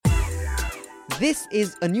This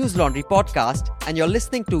is a News Laundry podcast, and you're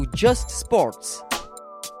listening to Just Sports.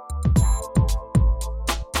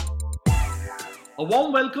 A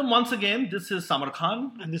warm welcome once again. This is Samar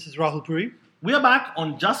Khan. And this is Rahul Puri. We are back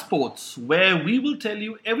on Just Sports, where we will tell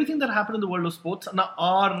you everything that happened in the world of sports and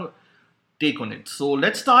our take on it. So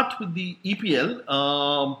let's start with the EPL.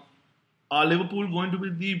 Are Liverpool going to be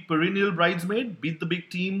the perennial bridesmaid, beat the big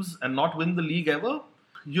teams and not win the league ever?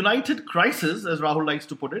 United crisis, as Rahul likes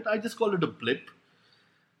to put it. I just call it a blip.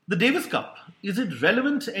 The Davis Cup, is it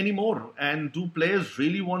relevant anymore? And do players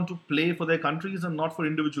really want to play for their countries and not for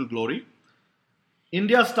individual glory?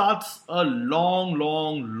 India starts a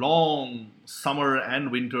long summer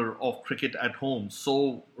and winter of cricket at home.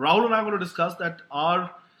 So Rahul and I are going to discuss that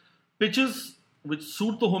our pitches which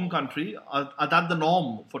suit the home country, are that the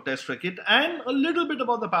norm for Test cricket, and a little bit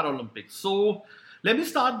about the Paralympics. So let me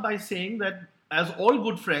start by saying that as all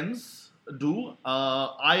good friends do,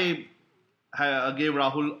 I gave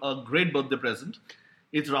Rahul a great birthday present.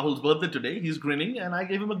 It's Rahul's birthday today. He's grinning, and I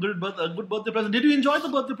gave him a good birthday present. Did you enjoy the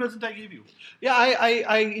birthday present I gave you? Yeah,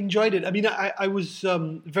 I enjoyed it. I mean, I was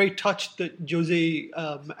very touched that Jose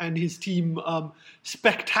and his team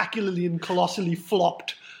spectacularly and colossally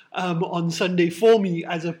flopped on Sunday for me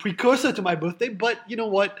as a precursor to my birthday. But you know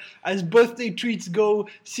what? As birthday treats go,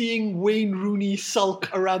 seeing Wayne Rooney sulk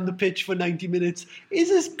around the pitch for 90 minutes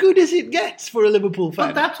is as good as it gets for a Liverpool fan.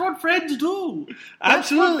 But that's what friends do.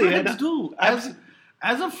 Absolutely. That's what friends do.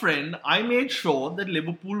 As a friend, I made sure that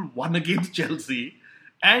Liverpool won against Chelsea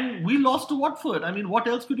and we lost to Watford. I mean, what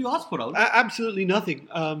else could you ask for, Rahul? Absolutely nothing.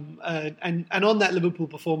 And on that Liverpool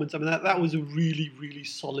performance, I mean, that was a really, really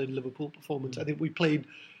solid Liverpool performance. I think we played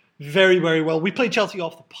very, very well. We played Chelsea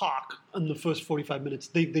off the park in the first 45 minutes.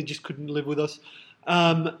 They just couldn't live with us.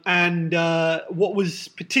 And what was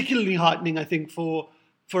particularly heartening, I think, for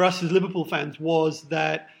us as Liverpool fans was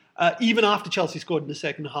that even after Chelsea scored in the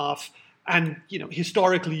second half, and, you know,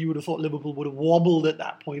 historically you would have thought Liverpool would have wobbled at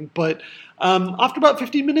that point. But after about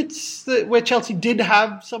 15 minutes where Chelsea did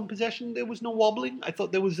have some possession, there was no wobbling. I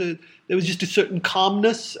thought there was just a certain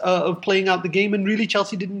calmness of playing out the game. And really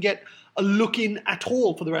Chelsea didn't get a look in at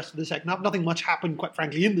all for the rest of the second half. Nothing much happened, quite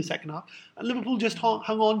frankly, in the second half. And Liverpool just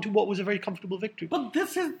hung on to what was a very comfortable victory. But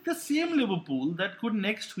this is the same Liverpool that could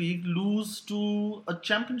next week lose to a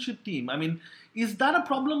championship team. I mean, is that a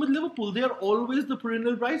problem with Liverpool? They are always the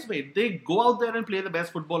perennial bridesmaid. They go out there and play the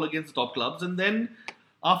best football against the top clubs, and then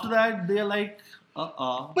after that, they're like,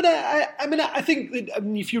 But I think that,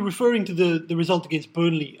 if you're referring to the result against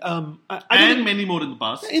Burnley, many more in the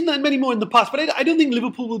past, many more in the past, but I don't think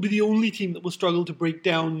Liverpool will be the only team that will struggle to break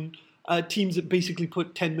down teams that basically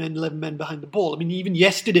put 10 men, 11 men behind the ball. I mean, even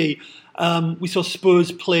yesterday we saw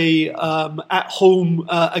Spurs play at home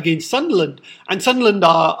against Sunderland, and Sunderland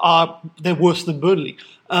they're worse than Burnley,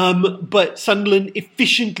 but Sunderland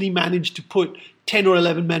efficiently managed to put 10 or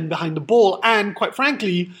 11 men behind the ball. And quite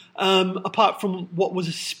frankly, apart from what was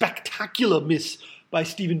a spectacular miss by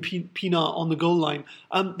Steven Pienaar on the goal line,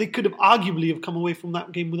 they could have arguably have come away from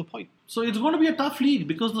that game with a point. So it's going to be a tough league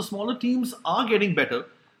because the smaller teams are getting better.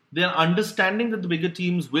 They're understanding that the bigger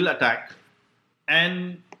teams will attack.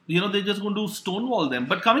 And, they're just going to stonewall them.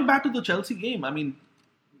 But coming back to the Chelsea game, I mean,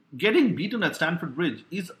 getting beaten at Stamford Bridge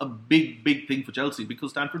is a big, big thing for Chelsea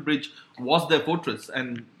because Stamford Bridge was their fortress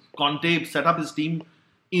and Conte set up his team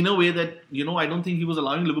in a way that, I don't think he was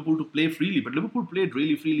allowing Liverpool to play freely. But Liverpool played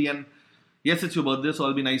really freely. And yes, it's your birthday, so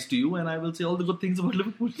I'll be nice to you. And I will say all the good things about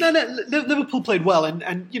Liverpool. No, Liverpool played well.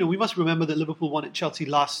 And we must remember that Liverpool won at Chelsea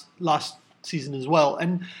last season as well.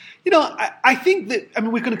 And, I think that,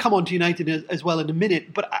 we're going to come on to United as well in a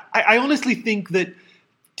minute. But I honestly think that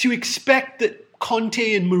to expect that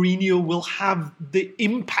Conte and Mourinho will have the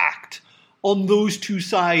impact on those two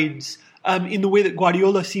sides in the way that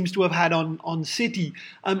Guardiola seems to have had on City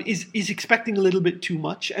is expecting a little bit too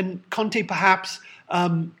much. And Conte perhaps,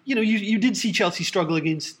 you did see Chelsea struggle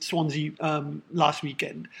against Swansea last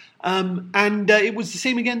weekend. And it was the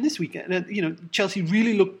same again this weekend. Chelsea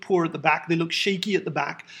really looked poor at the back. They looked shaky at the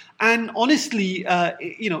back. And honestly,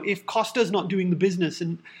 if Costa's not doing the business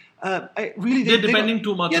and really, they're depending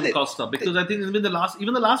too much on Costa because I think even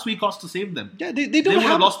the last week Costa saved them. Yeah, they would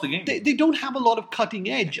have lost the game. They don't have a lot of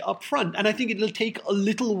cutting edge up front, and I think it'll take a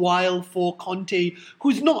little while for Conte,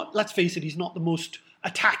 who's not, let's face it, he's not the most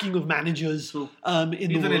attacking of managers in the world.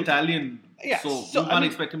 He's an Italian, yeah, so you can't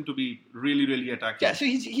expect him to be really, really attacking. Yeah, so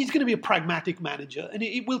he's going to be a pragmatic manager, and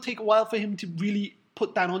it will take a while for him to really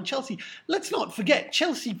put that on Chelsea. Let's not forget,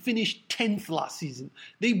 Chelsea finished 10th last season.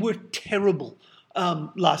 They were terrible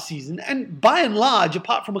last season. And by and large,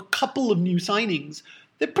 apart from a couple of new signings,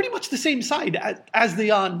 they're pretty much the same side as they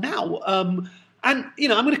are now. And,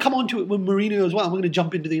 I'm going to come on to it with Mourinho as well. I'm going to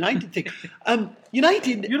jump into the United thing.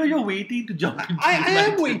 United... You're waiting to jump into I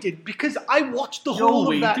am waiting because I watched the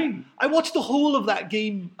whole of that. I watched the whole of that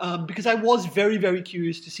game because I was very, very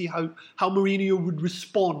curious to see how Mourinho would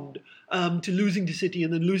respond to losing to City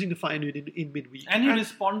and then losing to Feyenoord in midweek. And he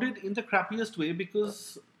responded in the crappiest way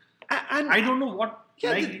because I don't know what...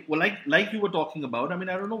 Like you were talking about, I mean,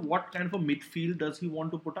 I don't know what kind of a midfield does he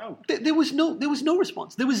want to put out. There was no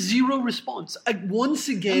response. There was zero response. Once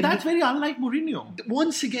again... And that's very unlike Mourinho.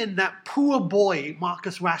 Once again, that poor boy,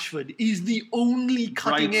 Marcus Rashford, is the only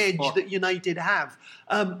cutting edge that United have.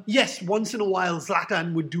 Yes, once in a while,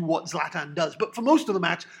 Zlatan would do what Zlatan does. But for most of the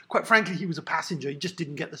match, quite frankly, he was a passenger. He just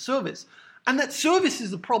didn't get the service. And that service is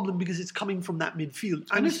the problem because it's coming from that midfield.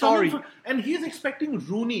 I'm sorry. And he's expecting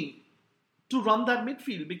Rooney to run that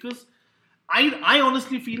midfield because I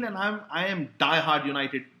honestly feel, and I am diehard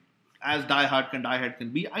United, as diehard can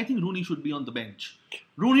be, I think Rooney should be on the bench.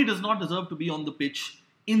 Rooney does not deserve to be on the pitch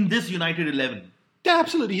in this United 11. Yeah,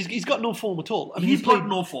 absolutely. He's got no form at all. I mean, he's got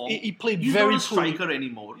no form. He played he's very not a striker poorly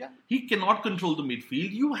anymore. Yeah. He cannot control the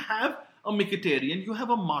midfield. You have a Mkhitaryan, you have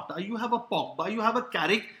a Mata, you have a Pogba, you have a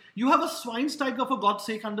Carrick, you have a Schweinsteiger, for God's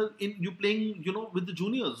sake, you playing, with the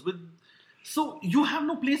juniors, so you have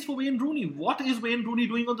no place for Wayne Rooney. What is Wayne Rooney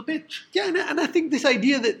doing on the pitch? Yeah, and I think this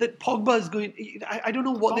idea that Pogba is going... I don't know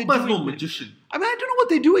what they're doing. Pogba's no magician. I mean, I don't know what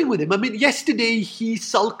they're doing with him. I mean, yesterday he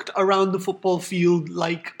sulked around the football field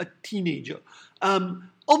like a teenager.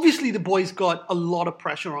 Obviously, the boy's got a lot of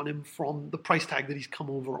pressure on him from the price tag that he's come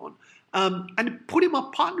over on. And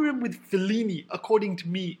partner him with Fellaini, according to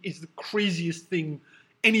me, is the craziest thing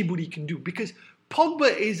anybody can do. Because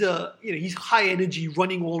Pogba is he's high energy,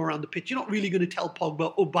 running all around the pitch. You're not really going to tell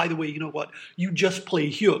Pogba, oh, by the way, you know what? You just play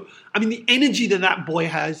here. I mean, the energy that boy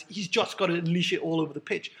has, he's just got to unleash it all over the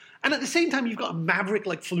pitch. And at the same time, you've got a maverick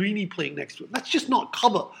like Fellaini playing next to him. That's just not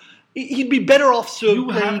cover. He'd be better off playing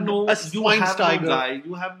a Schweinsteiger.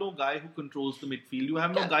 You have no guy who controls the midfield. You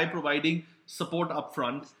have no guy providing support up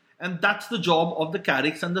front. And that's the job of the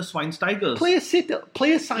Carricks and the Schweinsteigers. Play a sitter.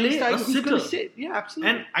 Play a Schweinsteiger who's going to sit. Yeah,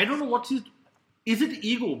 absolutely. And I don't know what's his... Is it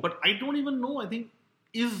ego? But I don't even know. I think,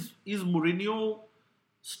 is Mourinho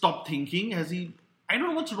stopped thinking? Has he... I don't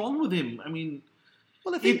know what's wrong with him. I mean,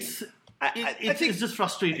 well, I think, it's just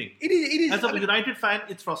frustrating. It is. As a United fan,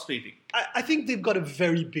 it's frustrating. I think they've got a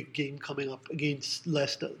very big game coming up against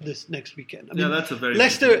Leicester this next weekend. I mean, that's a very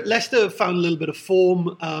Leicester found a little bit of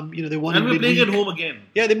form. They won in midweek. And we're playing at home again.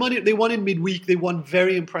 Yeah, they won in midweek. They won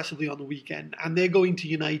very impressively on the weekend. And they're going to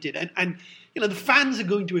United. And the fans are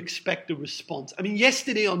going to expect a response. I mean,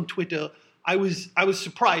 yesterday on Twitter, I was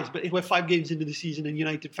surprised, but we're 5 games into the season and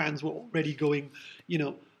United fans were already going,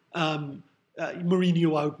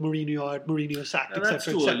 Mourinho out, Mourinho sacked,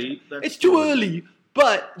 etc. It's too early,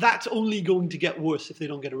 but that's only going to get worse if they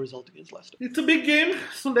don't get a result against Leicester. It's a big game,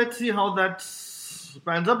 so let's see how that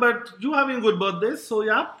pans up. But you having a good birthday, so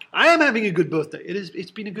yeah. I am having a good birthday.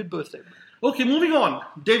 It's been a good birthday. Okay, moving on.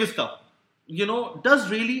 Davis Cup. Does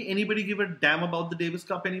really anybody give a damn about the Davis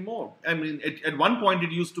Cup anymore? I mean, at one point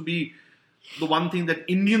it used to be the one thing that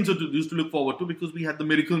Indians used to look forward to because we had the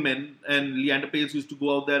Miracle Men and Leander Paes used to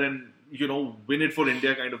go out there and, win it for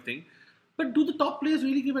India kind of thing. But do the top players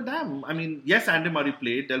really give a damn? I mean, yes, Andy Murray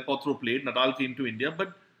played, Del Potro played, Nadal came to India,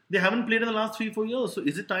 but they haven't played in the last 3-4 years. So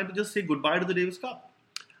is it time to just say goodbye to the Davis Cup?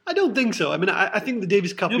 I don't think so. I mean, I think the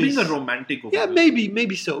Davis Cup You're being a romantic. Yeah,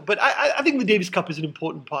 maybe so. But I think the Davis Cup is an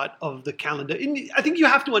important part of the calendar. I think you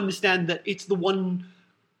have to understand that it's the one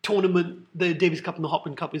tournament, the Davis Cup and the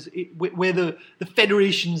Hopman Cup, is where the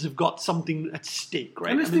federations have got something at stake,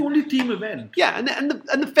 right? And it's the only team event. Yeah, and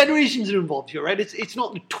the federations are involved here, right? It's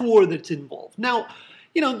not the tour that's involved. Now,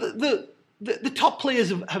 the top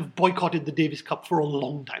players have boycotted the Davis Cup for a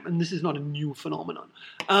long time, and this is not a new phenomenon.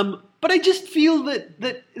 But I just feel that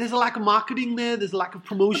there's a lack of marketing there, there's a lack of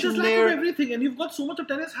promotion there. There's lack of everything, and you've got so much of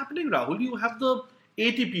tennis happening, Rahul. You have the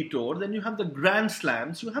ATP Tour, then you have the Grand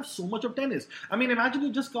Slams, you have so much of tennis. I mean, imagine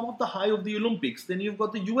you just come off the high of the Olympics, then you've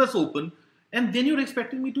got the US Open, and then you're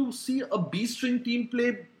expecting me to see a B-string team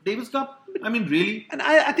play Davis Cup? I mean, really? And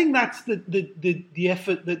I think that's the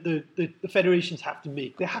effort that the federations have to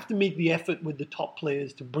make. They have to make the effort with the top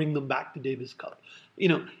players to bring them back to Davis Cup.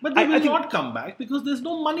 But they will not come back because there's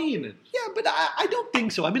no money in it. Yeah, but I don't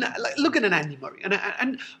think so. I mean, look at an Andy Murray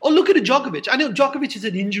or look at a Djokovic. I know Djokovic has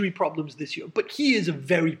had injury problems this year, but he is a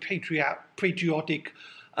very patriotic,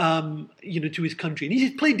 to his country. And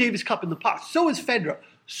he's played Davis Cup in the past. So has Federer.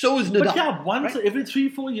 So is Nadal. But yeah, once right? every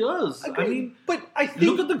 3-4 years. I mean, but I think,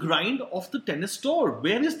 look at the grind of the tennis tour.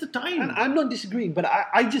 Where is the time? and I'm not disagreeing, but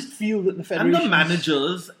I just feel that the And federation the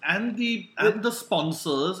managers and the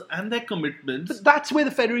sponsors and their commitments. But that's where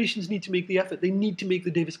the federations need to make the effort. They need to make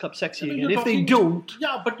the Davis Cup sexy I mean, again. you're If they talking- don't,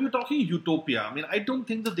 Yeah, but you're talking utopia. I mean, I don't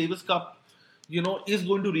think the Davis Cup, is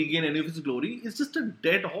going to regain any of its glory. It's just a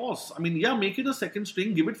dead horse. I mean, yeah, make it a second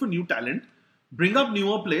string, give it for new talent, bring up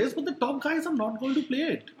newer players, but the top guys are not going to play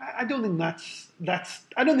it. I don't think that's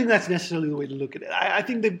necessarily the way to look at it. I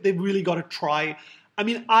think they've really got to try. I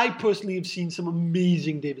mean, I personally have seen some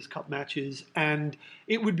amazing Davis Cup matches, and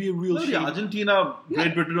it would be a real Well, the shame. Argentina,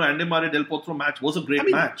 Great Britain, Andy Murray, Del Potro match was a great I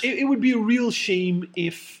mean, match. it would be a real shame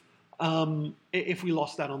if we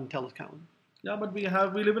lost that on the telecount. Yeah, but we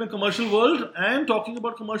live in a commercial world, and talking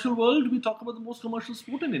about commercial world, we talk about the most commercial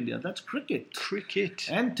sport in India. That's cricket. Cricket.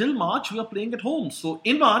 And till March, we are playing at home. So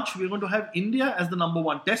in March, we're going to have India as the number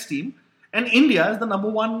one test team and India as the number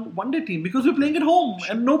one one-day team because we're playing at home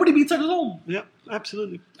and nobody beats us at home. Yeah,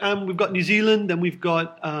 absolutely. We've got New Zealand, then we've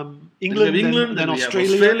got England, England, then we have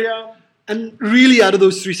Australia. And really, out of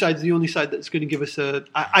those three sides, the only side that's going to give us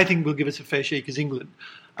I think will give us a fair shake is England.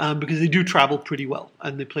 Because they do travel pretty well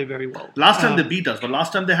and they play very well. Last time they beat us, but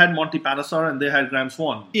last time they had Monty Panesar and they had Graham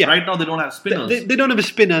Swan. Yeah. Right now they don't have spinners. They don't have a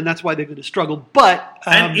spinner, and that's why they're going to struggle. But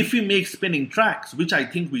and if we make spinning tracks, which I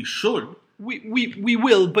think we should, we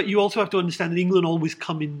will. But you also have to understand that England always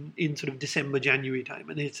come in sort of December, January time,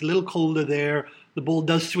 and it's a little colder there. The ball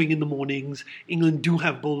does swing in the mornings. England do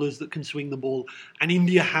have bowlers that can swing the ball, and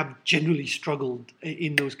India have generally struggled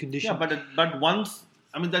in those conditions. yeah, but once.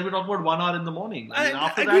 I mean, then we're talking about 1 hour in the morning. I mean,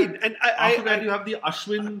 after agreed. that, And after that, you have the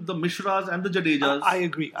Ashwin, the Mishras, and the Jadejas. I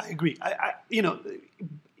agree.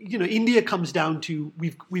 India comes down to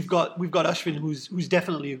we've got Ashwin who's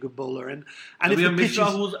definitely a good bowler, and And if we the have Mishra,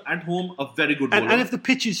 pitches who's at home a very good bowler. and if the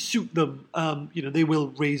pitches suit them, they will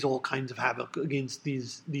raise all kinds of havoc against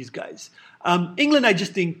these guys. England, I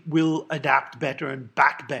just think, will adapt better and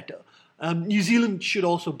bat better. New Zealand should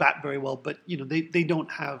also bat very well, but they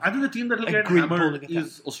don't have. I think the team that will a get great hammered bowling attack.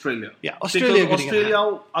 is Australia. Yeah, Australia Because are gonna get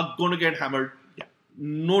Australia are going to get hammered. Yeah.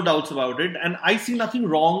 No doubts about it. And I see nothing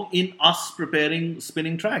wrong in us preparing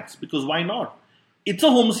spinning tracks because why not? It's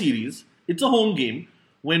a home series. It's a home game.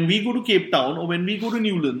 When we go to Cape Town or when we go to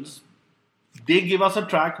Newlands, they give us a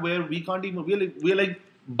track where we can't even. We're like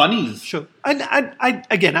bunnies. Sure. And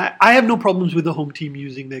I have no problems with the home team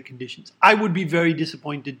using their conditions. I would be very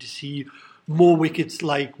disappointed to see more wickets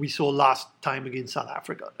like we saw last time against South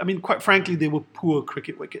Africa. I mean, quite frankly, they were poor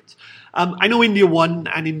cricket wickets. I know India won,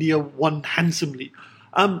 and India won handsomely.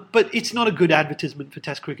 But it's not a good advertisement for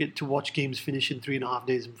Test cricket to watch games finish in 3.5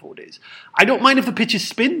 days and 4 days. I don't mind if the pitches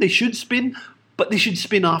spin. They should spin. But they should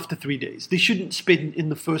spin after 3 days. They shouldn't spin in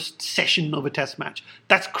the first session of a test match.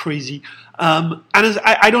 That's crazy. And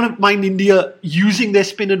I don't mind India using their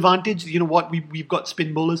spin advantage. You know what? We've got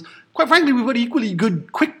spin bowlers. Quite frankly, we've got equally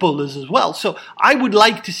good quick bowlers as well. So I would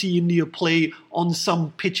like to see India play on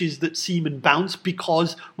some pitches that seam and bounce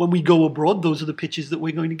because when we go abroad, those are the pitches that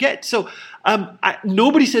we're going to get. So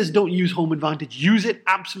nobody says don't use home advantage. Use it.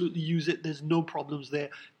 Absolutely use it. There's no problems there.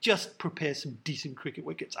 Just prepare some decent cricket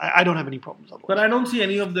wickets. I don't have any problems otherwise. But I don't see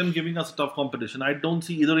any of them giving us a tough competition. I don't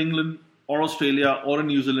see either England or Australia or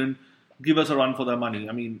New Zealand give us a run for their money.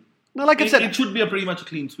 I mean, No, like I said, it should be pretty much a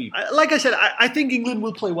clean sweep. Like I said, I think England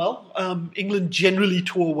will play well. England generally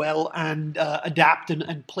tour well and adapt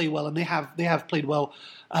and play well, and they have played well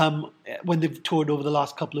when they've toured over the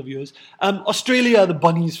last couple of years. Australia are the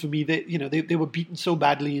bunnies for me. They were beaten so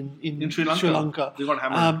badly in Sri Lanka. They got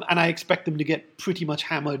hammered. and I expect them to get pretty much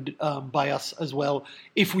hammered by us as well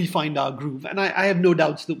if we find our groove. And I have no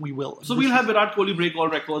doubts that we will. So we'll have Virat Kohli break all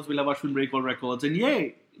records. We'll have Ashwin break all records, and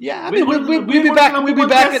yay! Yeah, I mean, we'll be back. We'll be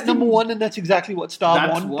back at number one, and that's exactly what Star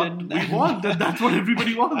That's want. what we want. That's what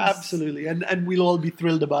everybody wants. Absolutely, and we'll all be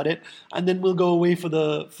thrilled about it. And then we'll go away for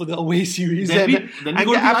the away series. Then we go to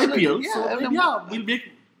the absolutely, IPL. We'll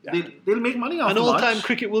make. They'll make money off an all-time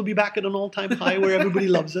cricket will be back at an all-time high where everybody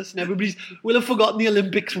loves us, and we'll have forgotten the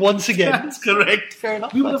Olympics once again. That's correct. Fair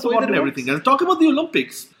enough. We would have That's the way that forgotten it everything. works. And talk about the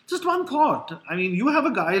Olympics. Just one thought. I mean, you have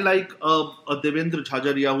a guy like a Devendra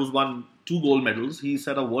Jhajaria who's won 2 gold medals. He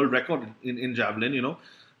set a world record in javelin.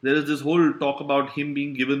 There is this whole talk about him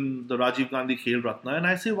being given the Rajiv Gandhi Khel Ratna, and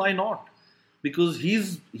I say why not? Because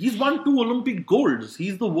he's won 2 Olympic golds.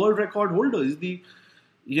 He's the world record holder.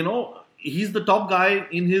 He's the top guy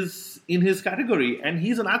in his category, and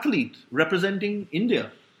he's an athlete representing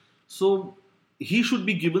India. So he should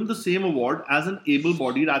be given the same award as an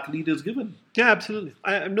able-bodied athlete is given. Yeah, absolutely.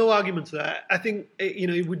 I have no arguments there. I think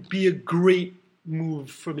it would be a great move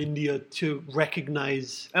from India to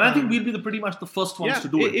recognize. And I think we'll be pretty much the first ones to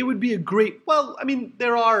do it. It would be a great. Well, I mean,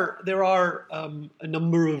 there are a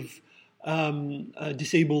number of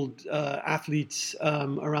disabled athletes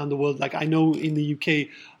around the world. Like I know in the UK,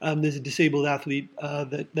 there's a disabled athlete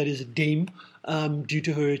that is a dame due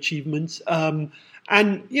to her achievements.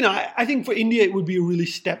 And I think for India it would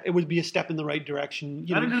be a step in the right direction.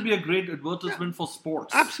 And it will be a great advertisement for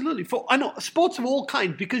sports. Absolutely, I know sports of all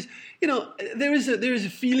kinds, because there is a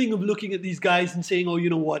feeling of looking at these guys and saying, oh, you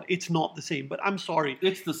know what, it's not the same. But I'm sorry,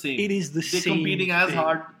 it's the same. It is the same. They're competing as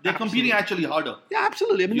hard. They're competing actually harder. Yeah,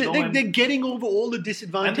 absolutely. I mean, they're getting over all the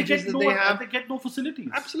disadvantages that they have. And they get no facilities.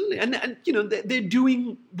 Absolutely, and they're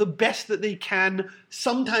doing the best that they can.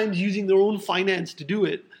 Sometimes using their own finance to do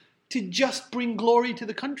it, to just bring glory to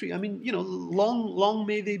the country. I mean, long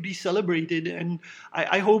may they be celebrated, and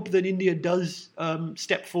I hope that India does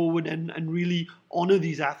step forward and really honor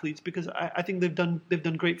these athletes, because I think they've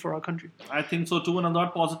done great for our country. I think so too. And on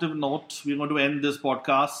that positive note, we're going to end this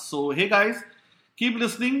podcast. So hey guys, keep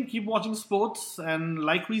listening, keep watching sports, and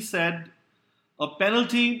like we said, a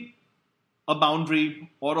penalty, a boundary,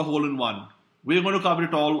 or a hole in one. We're going to cover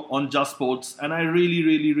it all on Just Sports, and I really,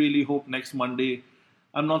 really, really hope next Monday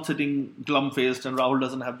I'm not sitting glum-faced and Rahul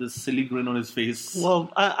doesn't have this silly grin on his face.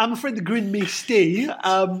 Well, I'm afraid the grin may stay.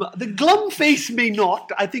 The glum face may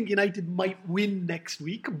not. I think United might win next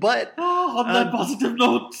week. But on that positive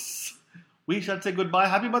note, we shall say goodbye.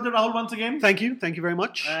 Happy birthday, Rahul, once again. Thank you. Thank you very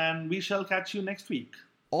much. And we shall catch you next week.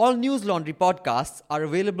 All News Laundry podcasts are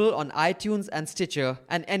available on iTunes and Stitcher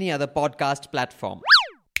and any other podcast platform.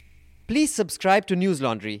 Please subscribe to News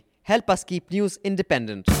Laundry. Help us keep news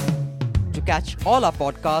independent. To catch all our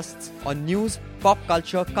podcasts on news, pop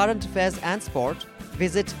culture, current affairs and sport,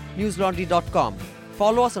 visit newslaundry.com.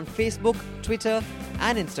 Follow us on Facebook, Twitter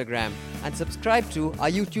and Instagram, and subscribe to our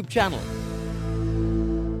YouTube channel.